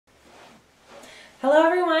Hello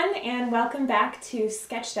everyone, and welcome back to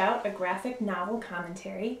Sketched Out, a graphic novel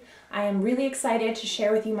commentary. I am really excited to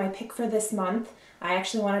share with you my pick for this month. I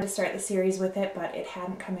actually wanted to start the series with it, but it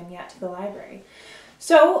hadn't come in yet to the library.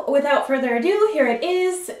 So without further ado, here it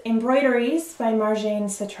is, Embroideries by Marjane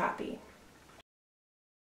Satrapi.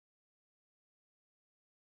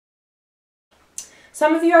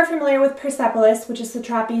 Some of you are familiar with Persepolis, which is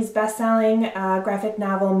Satrapi's best-selling graphic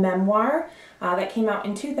novel memoir that came out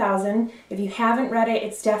in 2000. If you haven't read it,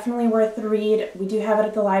 it's definitely worth the read. We do have it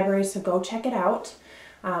at the library, so go check it out.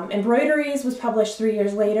 Embroideries was published 3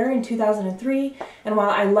 years later in 2003, and while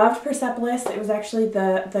I loved Persepolis, it was actually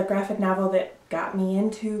the graphic novel that got me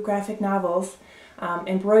into graphic novels.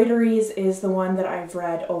 Embroideries is the one that I've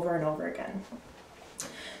read over and over again.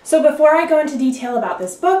 So before I go into detail about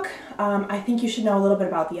this book, I think you should know a little bit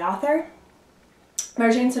about the author.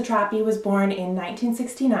 Marjane Satrapi was born in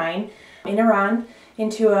 1969 in Iran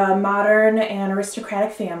into a modern and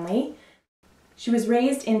aristocratic family. She was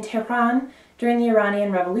raised in Tehran during the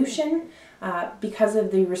Iranian Revolution. Because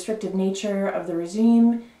of the restrictive nature of the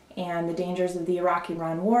regime and the dangers of the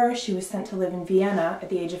Iraq-Iran War, she was sent to live in Vienna at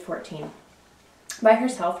the age of 14. By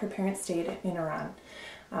herself, her parents stayed in Iran.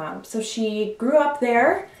 So she grew up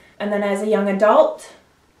there, and then as a young adult,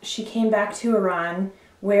 she came back to Iran,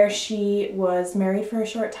 where she was married for a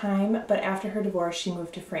short time, but after her divorce, she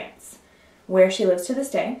moved to France, where she lives to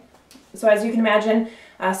this day. So as you can imagine,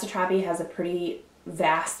 Satrapi has a pretty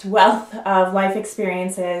vast wealth of life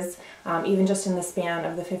experiences, even just in the span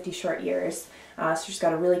of the 50 short years. So she's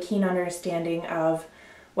got a really keen understanding of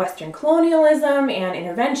Western colonialism and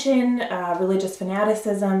intervention, religious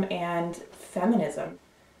fanaticism, and feminism.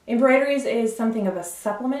 Embroideries is something of a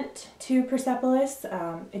supplement to Persepolis.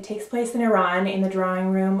 It takes place in Iran in the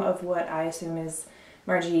drawing room of what I assume is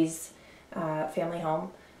Margie's family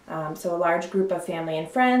home. So a large group of family and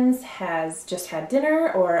friends has just had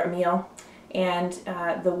dinner or a meal, and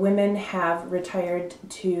the women have retired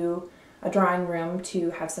to a drawing room to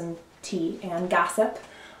have some tea and gossip,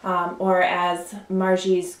 or as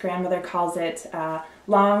Margie's grandmother calls it,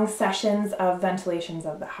 long sessions of ventilations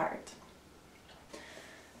of the heart.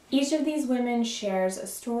 Each of these women shares a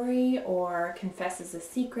story or confesses a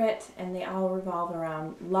secret, and they all revolve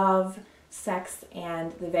around love, sex,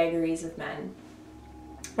 and the vagaries of men.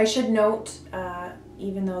 I should note,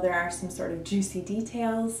 even though there are some sort of juicy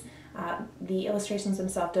details, the illustrations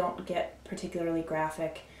themselves don't get particularly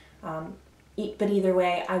graphic, but either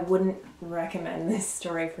way, I wouldn't recommend this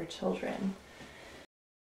story for children.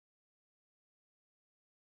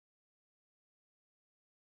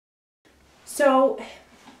 So,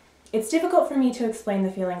 it's difficult for me to explain the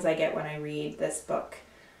feelings I get when I read this book,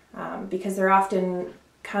 because they're often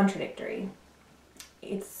contradictory.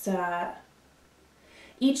 It's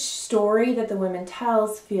each story that the woman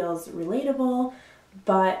tells feels relatable,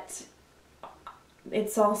 but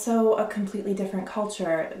it's also a completely different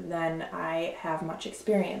culture than I have much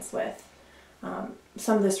experience with.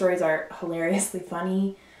 Some of the stories are hilariously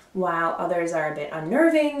funny, while others are a bit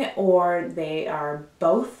unnerving, or they are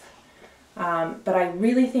both. But I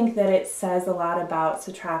really think that it says a lot about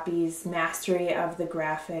Satrapi's mastery of the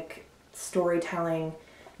graphic storytelling,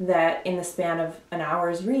 that in the span of an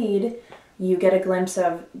hour's read, you get a glimpse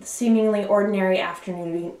of the seemingly ordinary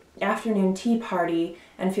afternoon tea party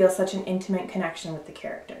and feel such an intimate connection with the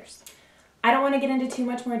characters. I don't want to get into too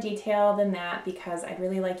much more detail than that because I'd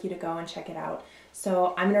really like you to go and check it out.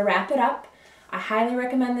 So I'm going to wrap it up. I highly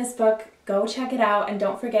recommend this book. Go check it out, and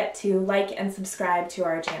don't forget to like and subscribe to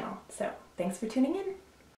our channel. So thanks for tuning in.